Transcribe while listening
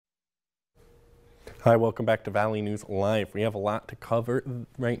Hi, welcome back to Valley News Live. We have a lot to cover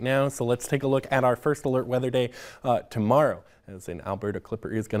right now, so let's take a look at our first alert weather day tomorrow, as an Alberta Clipper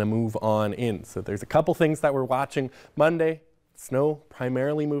is going to move on in. So there's a couple things that we're watching. Monday, snow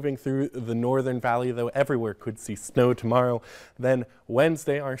primarily moving through the northern valley, though everywhere could see snow tomorrow. Then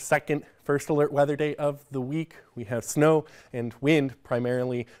Wednesday, our second first alert weather day of the week, we have snow and wind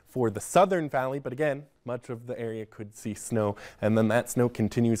primarily for the southern valley, but again, much of the area could see snow. And then that snow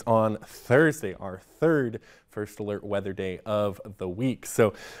continues on Thursday, our third first alert weather day of the week.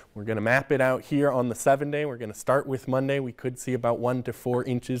 So we're going to map it out here on the 7-day. We're going to start with Monday. We could see about 1 to 4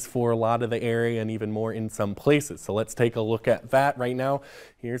 inches for a lot of the area and even more in some places. So let's take a look at that right now.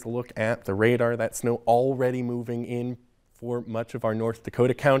 Here's a look at the radar. That snow already moving in for much of our North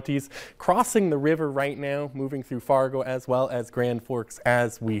Dakota counties, crossing the river right now, moving through Fargo as well as Grand Forks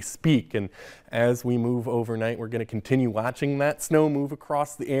as we speak. And as we move overnight, we're going to continue watching that snow move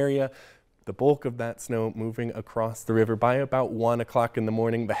across the area. The bulk of that snow moving across the river by about 1 o'clock in the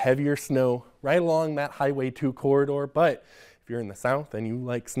morning. The heavier snow right along that Highway 2 corridor, but if you're in the south and you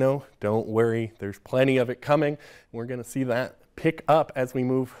like snow, don't worry, there's plenty of it coming. We're going to see that pick up as we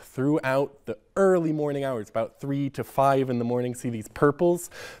move throughout the early morning hours, about 3 to 5 in the morning. See these purples?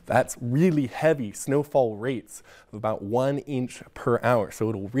 That's really heavy snowfall rates of about 1 inch per hour. So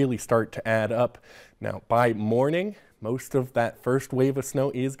it'll really start to add up. Now by morning, most of that first wave of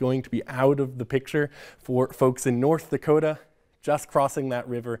snow is going to be out of the picture for folks in North Dakota, just crossing that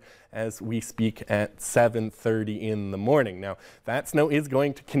river as we speak at 7:30 in the morning. Now that snow is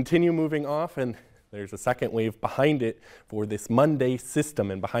going to continue moving off, and there's a second wave behind it for this Monday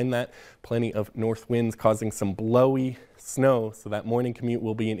system, and behind that, plenty of north winds causing some blowy snow, so that morning commute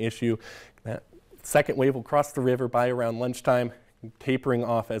will be an issue. That second wave will cross the river by around lunchtime, tapering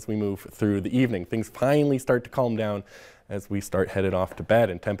off as we move through the evening. Things finally start to calm down as we start headed off to bed,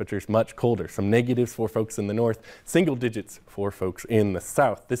 and temperatures much colder. Some negatives for folks in the north, single digits for folks in the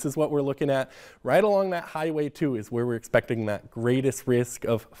south. This is what we're looking at. Right along that Highway 2 is where we're expecting that greatest risk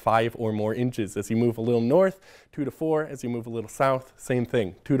of 5 or more inches. As you move a little north, 2 to 4. As you move a little south, same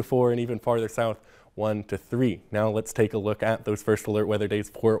thing, 2 to 4, and even farther south, 1 to 3. Now let's take a look at those first alert weather days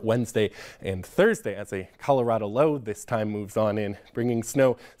for Wednesday and Thursday, as a Colorado low this time moves on in, bringing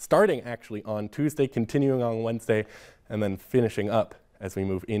snow starting actually on Tuesday, continuing on Wednesday, and then finishing up as we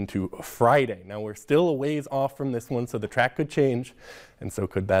move into Friday. Now we're still a ways off from this one, so the track could change, and so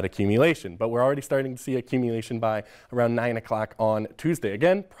could that accumulation. But we're already starting to see accumulation by around 9 o'clock on Tuesday.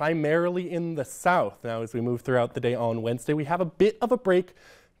 Again, primarily in the south. Now as we move throughout the day on Wednesday, we have a bit of a break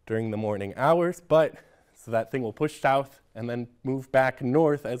during the morning hours, but so that thing will push south and then move back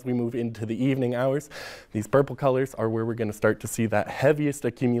north as we move into the evening hours. These purple colors are where we're going to start to see that heaviest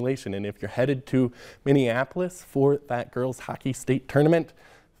accumulation. And if you're headed to Minneapolis for that girls hockey state tournament,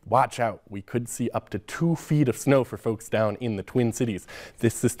 watch out. We could see up to 2 feet of snow for folks down in the Twin Cities.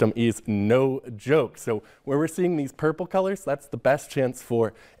 This system is no joke. So where we're seeing these purple colors, that's the best chance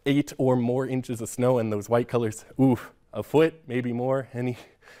for 8 or more inches of snow. And those white colors, ooh, a foot, maybe more.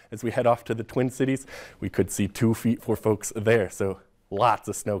 As we head off to the Twin Cities, we could see 2 feet for folks there. So lots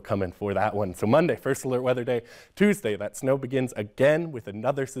of snow coming for that one. So Monday, first alert weather day. Tuesday, that snow begins again with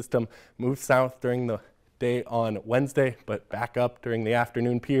another system, moves south during the day on Wednesday, but back up during the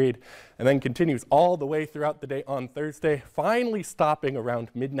afternoon period, and then continues all the way throughout the day on Thursday, finally stopping around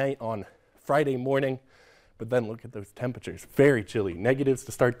midnight on Friday morning. But then look at those temperatures, very chilly, negatives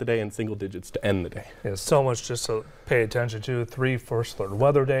to start the day and single digits to end the day. Yeah, so much just to pay attention to. 3 first alert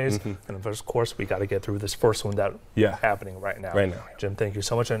weather days, and of course we got to get through this first one that's happening right now. Right now. Jim, thank you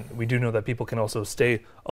so much, and we do know that people can also stay